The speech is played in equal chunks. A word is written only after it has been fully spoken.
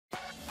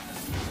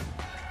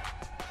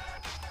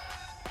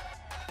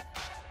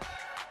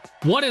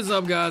What is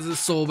up, guys? It's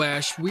Soul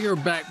Bash. We are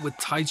back with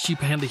Taichi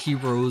Panda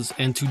Heroes,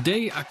 and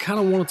today I kind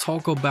of want to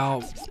talk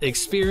about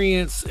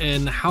experience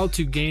and how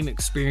to gain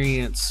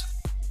experience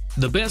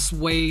the best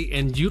way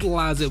and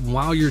utilize it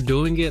while you're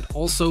doing it.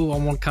 Also, I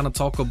want to kind of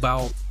talk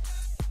about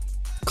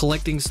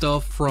collecting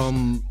stuff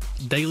from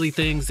daily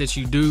things that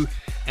you do,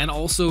 and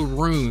also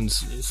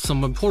runes,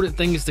 some important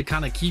things to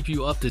kind of keep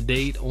you up to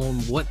date on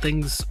what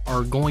things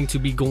are going to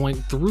be going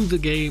through the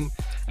game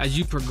as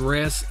you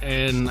progress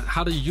and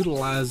how to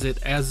utilize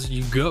it as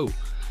you go.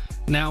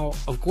 Now,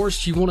 of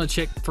course, you want to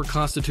check for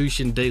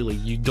Constitution daily.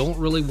 You don't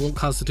really want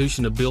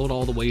Constitution to build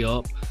all the way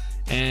up,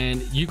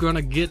 and you're going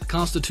to get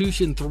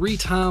Constitution 3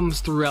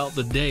 times throughout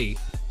the day.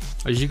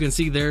 As you can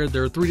see there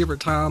are 3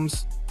 different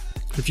times.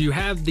 If you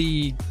have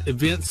the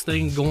events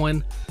thing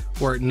going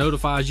where it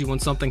notifies you when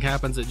something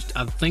happens,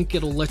 I think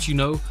it'll let you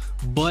know,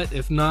 but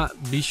if not,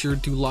 be sure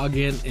to log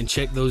in and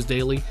check those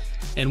daily.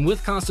 And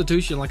with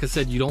Constitution, like I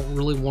said, you don't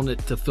really want it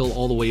to fill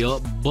all the way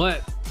up,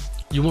 but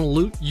you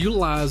want to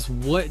utilize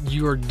what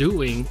you are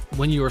doing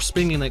when you are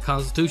spending that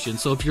Constitution.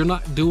 So if you're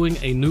not doing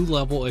a new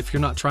level, if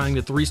you're not trying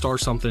to 3-star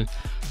something,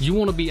 you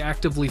want to be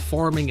actively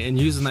farming and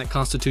using that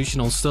Constitution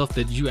on stuff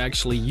that you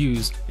actually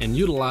use and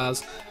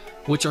utilize,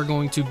 which are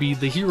going to be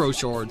the hero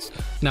shards.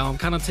 Now, I'm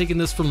kind of taking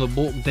this from the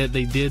book that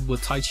they did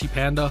with Taichi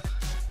Panda.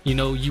 You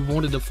know, you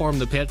wanted to farm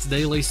the pets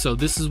daily, so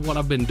this is what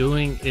I've been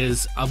doing.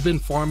 Is I've been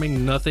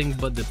farming nothing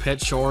but the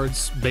pet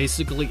shards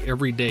basically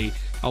every day.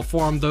 I'll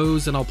farm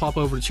those and I'll pop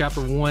over to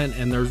chapter 1,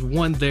 and there's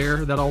one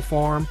there that I'll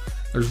farm.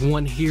 There's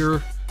one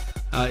here.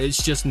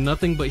 It's just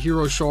nothing but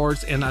hero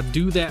shards, and I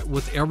do that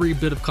with every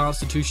bit of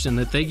Constitution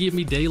that they give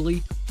me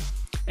daily.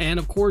 And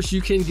of course,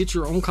 you can get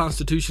your own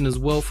Constitution as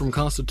well from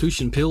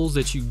Constitution pills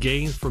that you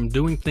gain from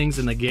doing things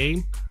in the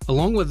game.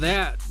 Along with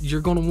that,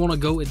 you're going to want to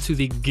go into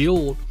the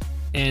guild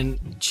and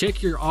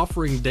check your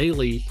offering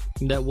daily.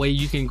 That way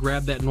you can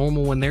grab that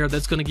normal one there.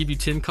 That's going to give you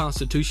 10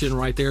 Constitution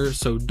right there,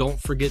 so don't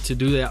forget to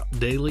do that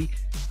daily.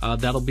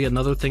 That'll be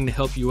another thing to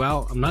help you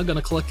out. I'm not going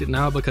to collect it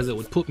now because it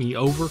would put me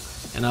over,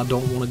 and I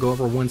don't want to go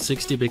over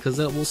 160 because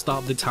that will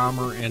stop the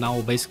timer and I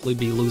will basically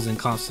be losing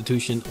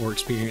Constitution or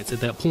experience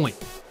at that point.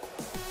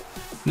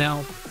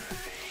 Now,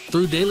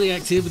 through daily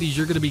activities,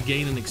 you're going to be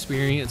gaining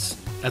experience.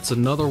 That's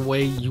another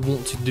way you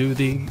want to do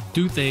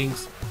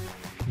things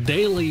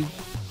daily.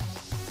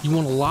 You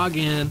want to log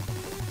in,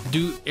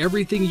 do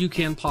everything you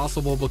can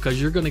possible,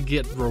 because you're going to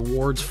get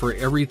rewards for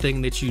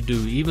everything that you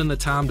do, even the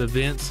timed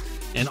events,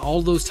 and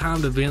all those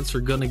timed events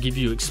are going to give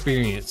you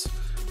experience.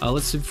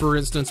 Let's see, for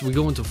instance, we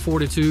go into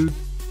Fortitude.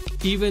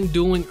 Even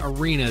doing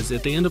arenas,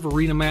 at the end of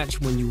arena match,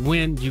 when you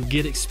win, you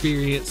get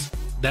experience.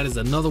 That is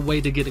another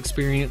way to get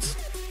experience.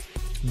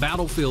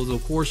 Battlefields,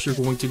 of course, you're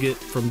going to get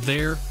from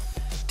there.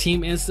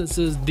 Team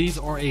instances, these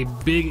are a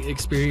big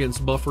experience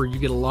buffer. You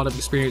get a lot of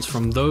experience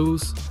from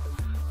those.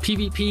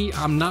 PvP,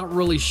 I'm not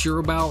really sure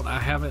about. I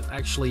haven't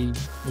actually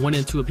went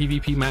into a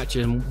PvP match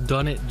and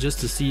done it just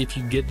to see if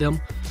you get them.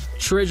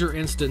 Treasure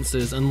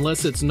instances,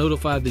 unless it's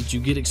notified that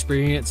you get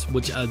experience,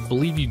 which I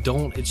believe you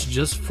don't, it's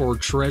just for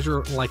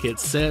treasure like it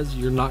says.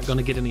 You're not going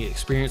to get any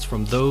experience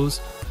from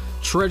those.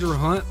 Treasure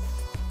hunt,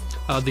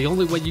 the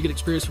only way you get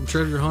experience from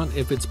treasure hunt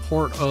if it's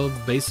part of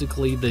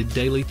basically the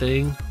daily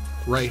thing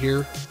right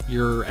here,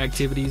 your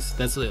activities.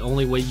 That's the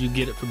only way you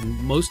get it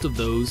from most of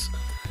those,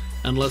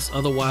 unless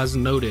otherwise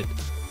noted.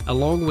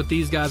 Along with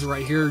these guys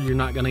right here, you're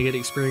not going to get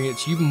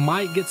experience. You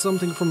might get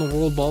something from the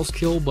world boss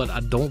kill, but I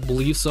don't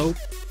believe so.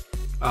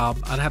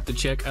 I'd have to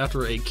check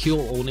after a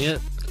kill on it.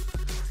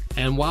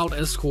 And wild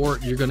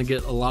escort, you're going to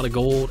get a lot of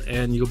gold,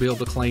 and you'll be able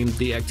to claim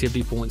the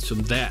activity points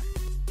from that.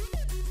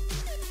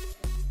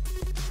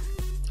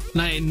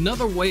 Now,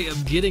 another way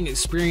of getting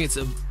experience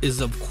is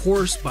of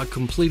course by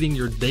completing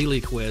your daily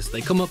quests.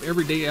 They come up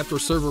every day after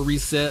server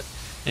reset,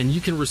 and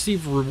you can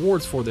receive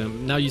rewards for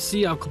them. Now, you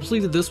see I've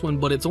completed this one,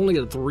 but it's only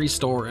a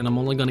 3-star, and I'm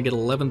only going to get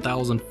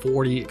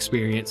 11,040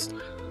 experience,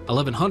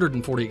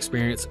 1,140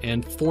 experience,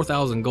 and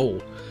 4,000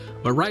 gold.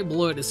 But right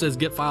below it, it says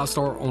get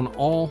 5-star on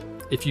all.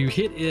 If you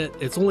hit it,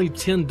 it's only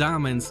 10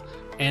 diamonds,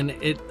 and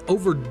it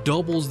over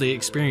doubles the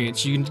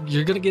experience.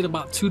 You're going to get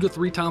about 2 to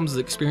 3 times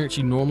the experience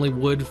you normally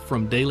would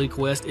from daily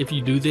quest if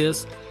you do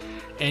this.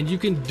 And you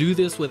can do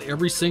this with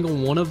every single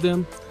one of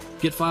them.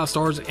 Get 5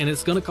 stars, and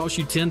it's going to cost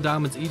you 10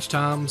 diamonds each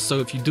time. So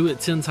if you do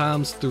it 10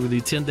 times through the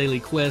 10 daily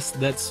quests,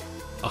 that's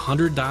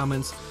 100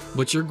 diamonds,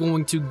 but you're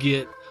going to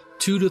get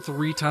 2 to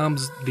 3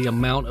 times the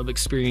amount of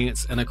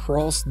experience. And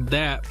across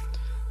that,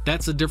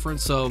 that's a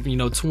difference of, you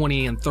know,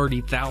 20 and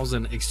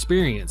 30,000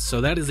 experience. So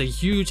that is a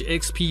huge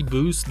XP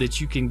boost that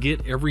you can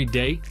get every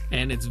day,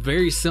 and it's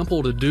very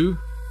simple to do.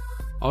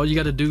 All you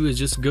got to do is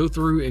just go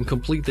through and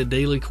complete the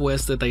daily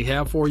quest that they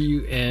have for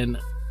you, and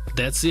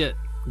that's it.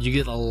 You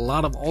get a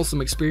lot of awesome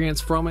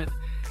experience from it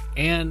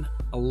and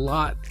a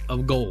lot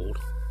of gold.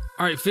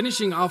 Alright,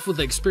 finishing off with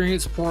the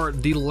experience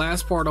part, the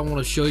last part I want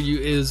to show you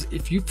is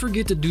if you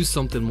forget to do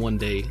something one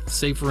day,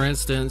 say for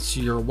instance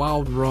your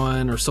wild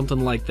run or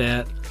something like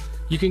that,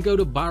 you can go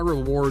to buy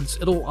rewards.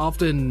 It'll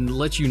often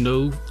let you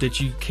know that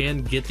you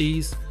can get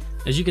these,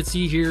 As you can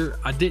see here,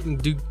 I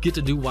didn't get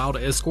to do Wild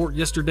Escort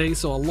yesterday,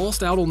 so I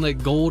lost out on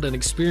that gold and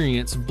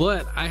experience,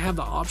 but I have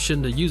the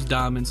option to use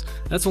diamonds.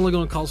 That's only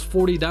going to cost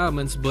 40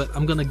 diamonds, but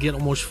I'm going to get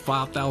almost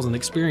 5,000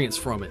 experience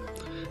from it.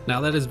 Now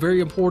that is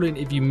very important.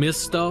 If you miss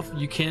stuff,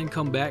 you can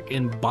come back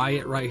and buy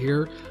it right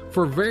here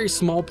for very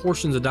small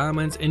portions of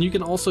diamonds, and you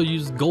can also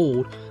use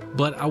gold,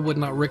 but I would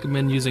not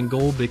recommend using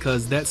gold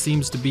because that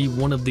seems to be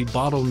one of the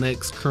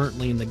bottlenecks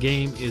currently in the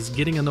game, is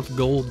getting enough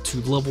gold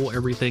to level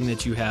everything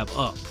that you have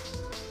up.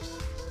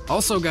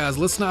 Also guys,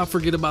 let's not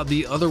forget about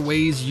the other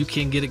ways you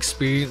can get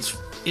experience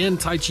in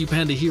Taichi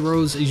Panda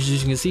Heroes. As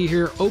you can see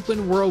here,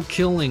 open world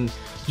killing.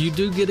 You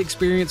do get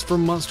experience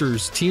from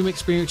monsters. Team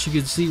experience you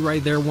can see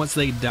right there once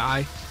they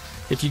die.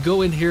 If you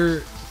go in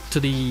here to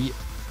the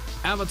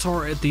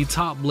avatar at the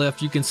top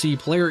left, you can see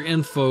player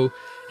info,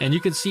 and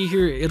you can see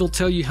here it'll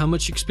tell you how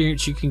much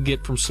experience you can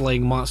get from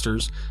slaying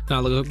monsters.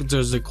 Now look,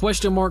 there's a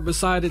question mark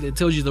beside it. It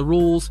tells you the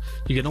rules.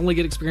 You can only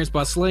get experience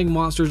by slaying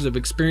monsters. If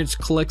experience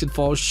collected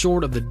falls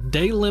short of the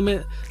day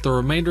limit, the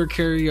remainder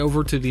carry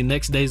over to the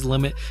next day's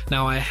limit.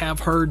 Now I have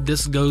heard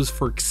this goes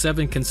for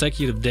 7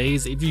 consecutive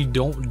days if you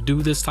don't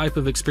do this type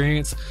of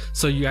experience,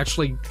 so you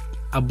actually,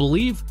 I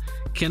believe,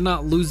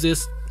 cannot lose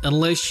this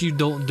unless you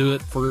don't do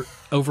it for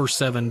over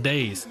 7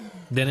 days.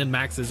 Then it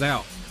maxes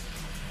out.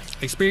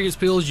 Experience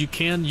pills, you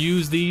can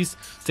use these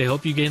to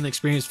help you gain the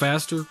experience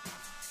faster.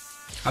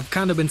 I've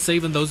kind of been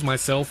saving those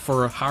myself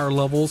for higher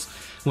levels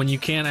when you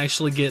can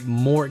actually get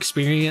more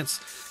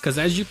experience, because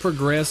as you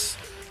progress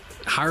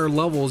higher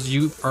levels,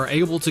 you are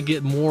able to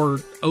get more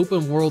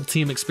open world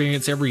team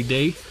experience every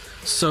day.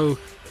 So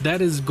that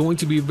is going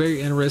to be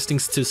very interesting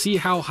to see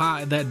how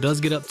high that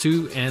does get up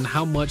to and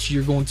how much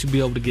you're going to be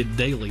able to get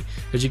daily.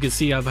 As you can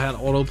see, I've had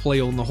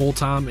autoplay on the whole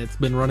time. It's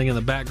been running in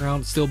the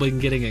background, still been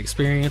getting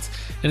experience,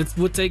 and it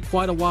would take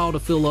quite a while to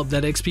fill up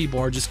that XP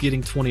bar just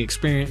getting 20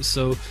 experience.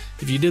 So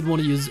if you did want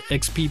to use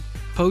XP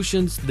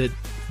potions that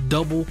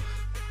double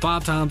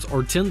 5 times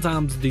or 10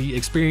 times the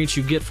experience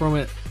you get from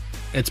it,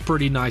 it's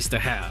pretty nice to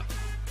have.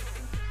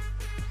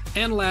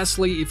 And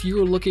lastly, if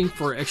you are looking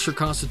for extra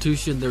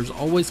constitution, there's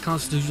always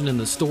constitution in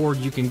the store.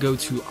 You can go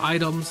to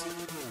items,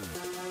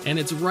 and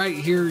it's right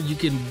here. You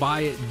can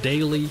buy it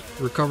daily.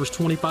 Recovers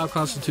 25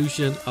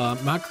 constitution.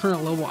 My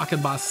current level, I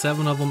can buy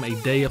 7 of them a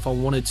day if I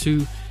wanted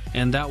to,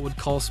 and that would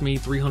cost me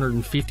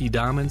 350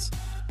 diamonds.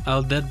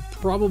 That'd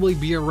probably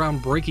be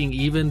around breaking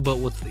even, but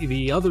with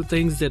the other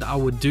things that I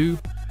would do,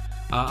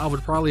 I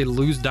would probably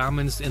lose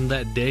diamonds in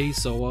that day,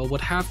 so I would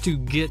have to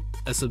get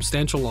a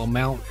substantial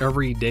amount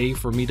every day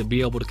for me to be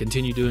able to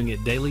continue doing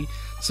it daily.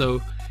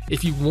 So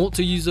if you want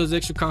to use those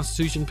extra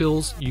constitution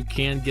pills, you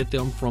can get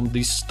them from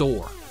the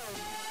store.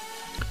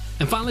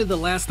 And finally, the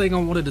last thing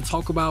I wanted to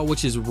talk about,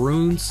 which is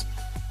runes.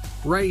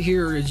 Right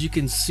here, as you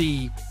can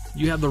see,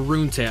 you have the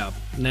rune tab.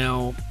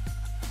 Now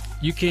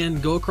you can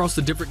go across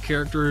the different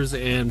characters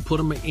and put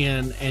them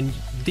in, and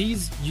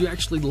these you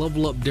actually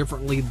level up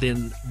differently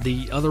than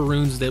the other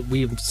runes that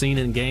we've seen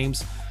in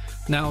games.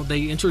 Now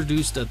they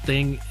introduced a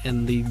thing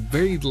in the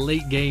very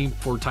late game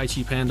for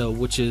Taichi Panda,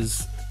 which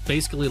is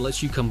basically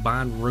lets you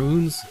combine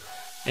runes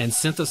and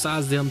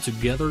synthesize them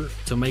together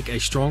to make a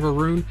stronger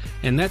rune,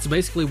 and that's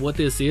basically what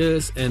this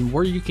is. And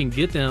where you can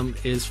get them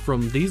is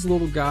from these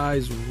little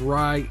guys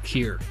right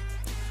here.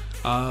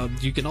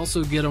 You can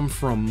also get them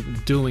from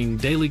doing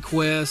daily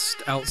quests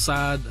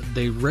outside.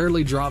 They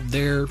rarely drop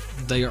there.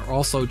 They are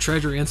also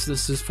treasure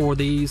instances for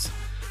these,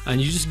 and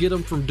you just get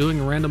them from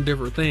doing random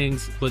different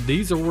things, but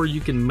these are where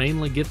you can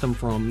mainly get them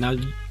from. Now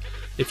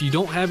if you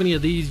don't have any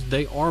of these,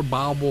 they are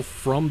buyable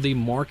from the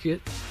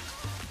market,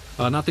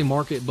 not the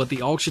market but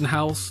the auction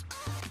house.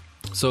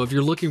 So if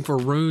you're looking for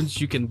runes,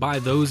 you can buy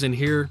those in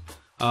here.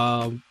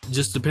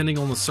 Just depending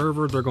on the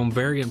server, they're going to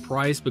vary in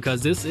price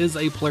because this is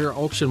a player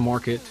auction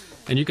market,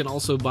 and you can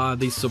also buy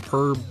the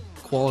superb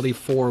quality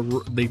for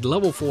the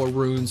level 4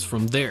 runes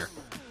from there.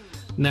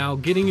 Now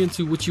getting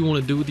into what you want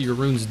to do with your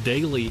runes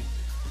daily,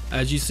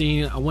 as you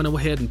see, I went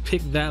ahead and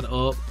picked that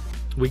up.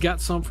 We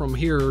got some from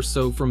here,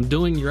 so from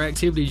doing your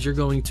activities, you're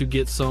going to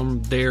get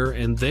some there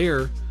and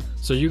there.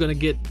 So you're going to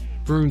get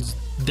runes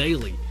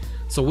daily.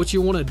 So what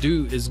you want to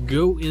do is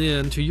go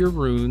into your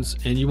runes,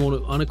 and you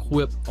want to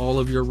unequip all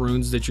of your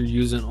runes that you're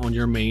using on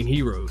your main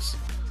heroes.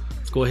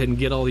 Let's go ahead and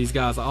get all these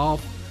guys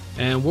off.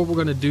 And what we're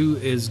going to do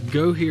is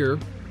go here,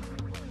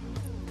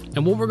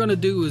 and what we're going to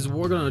do is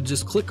we're going to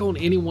just click on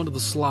any one of the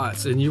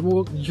slots, and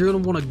you're going to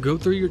want to go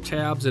through your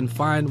tabs and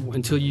find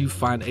until you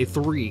find a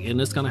 3,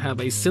 and it's going to have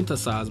a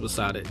synthesize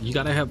beside it. You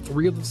got to have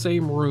 3 of the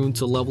same rune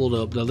to level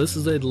it up. Now this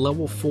is a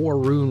level 4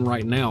 rune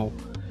right now,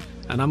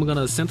 and I'm going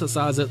to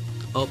synthesize it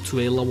up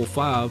to a level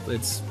 5.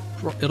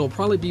 It'll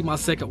probably be my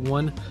second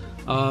one.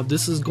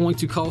 This is going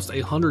to cost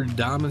 100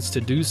 diamonds to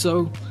do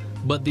so,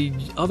 but the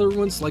other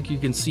ones, like you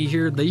can see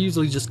here, they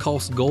usually just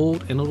cost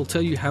gold, and it'll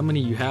tell you how many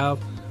you have.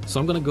 So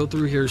I'm going to go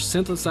through here,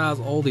 synthesize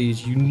all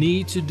these. You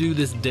need to do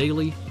this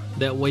daily,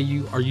 that way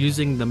you are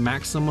using the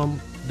maximum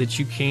that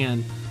you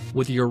can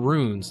with your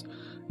runes.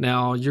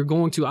 Now you're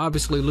going to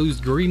obviously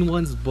lose green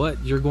ones,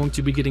 but you're going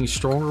to be getting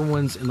stronger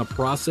ones in the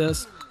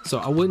process. so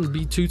I wouldn't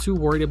be too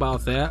worried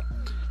about that.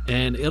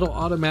 And it'll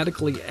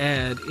automatically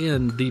add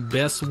in the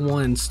best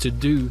ones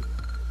to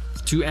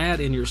add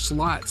in your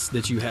slots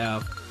that you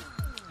have.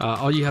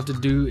 All you have to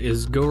do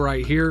is go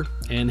right here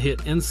and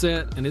hit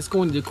inset, and it's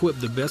going to equip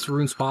the best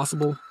runes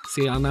possible.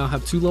 See, I now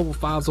have 2 level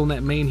 5s on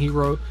that main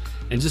hero,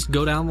 and just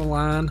go down the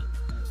line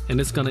and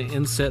it's going to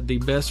inset the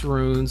best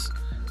runes.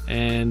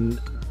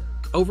 And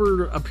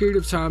over a period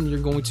of time, you're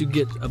going to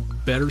get a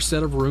better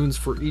set of runes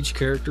for each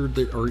character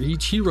or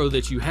each hero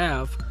that you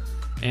have,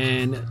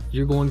 and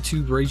you're going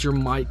to raise your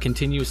might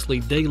continuously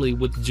daily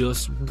with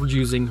just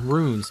using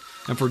runes.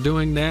 And for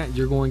doing that,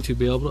 you're going to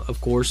be able to, of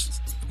course,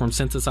 from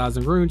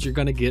synthesizing runes, you're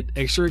going to get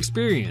extra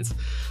experience.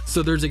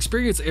 So there's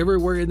experience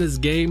everywhere in this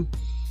game.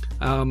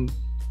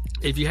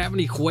 If you have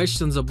any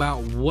questions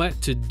about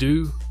what to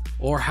do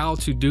or how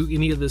to do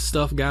any of this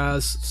stuff,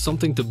 guys,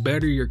 something to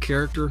better your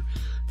character,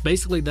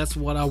 basically that's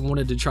what I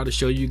wanted to try to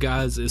show you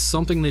guys, is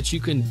something that you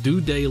can do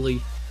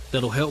daily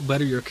that'll help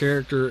better your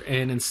character.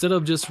 And instead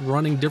of just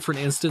running different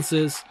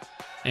instances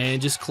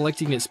and just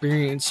collecting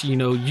experience, you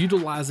know,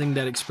 utilizing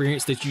that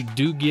experience that you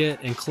do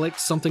get and collect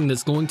something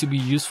that's going to be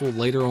useful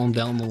later on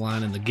down the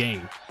line in the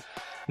game.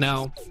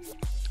 Now,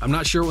 I'm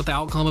not sure what the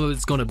outcome of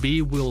it's going to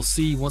be. We'll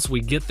see once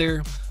we get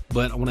there.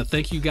 But I want to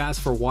thank you guys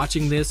for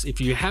watching this. If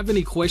you have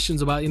any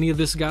questions about any of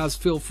this, guys,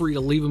 feel free to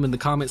leave them in the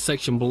comment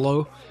section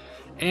below.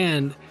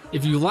 And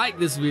if you like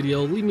this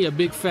video, leave me a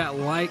big fat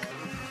like.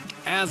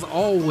 As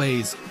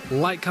always,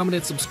 like, comment,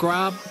 and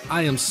subscribe.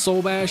 I am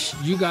Soulbash.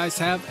 You guys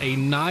have a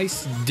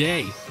nice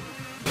day.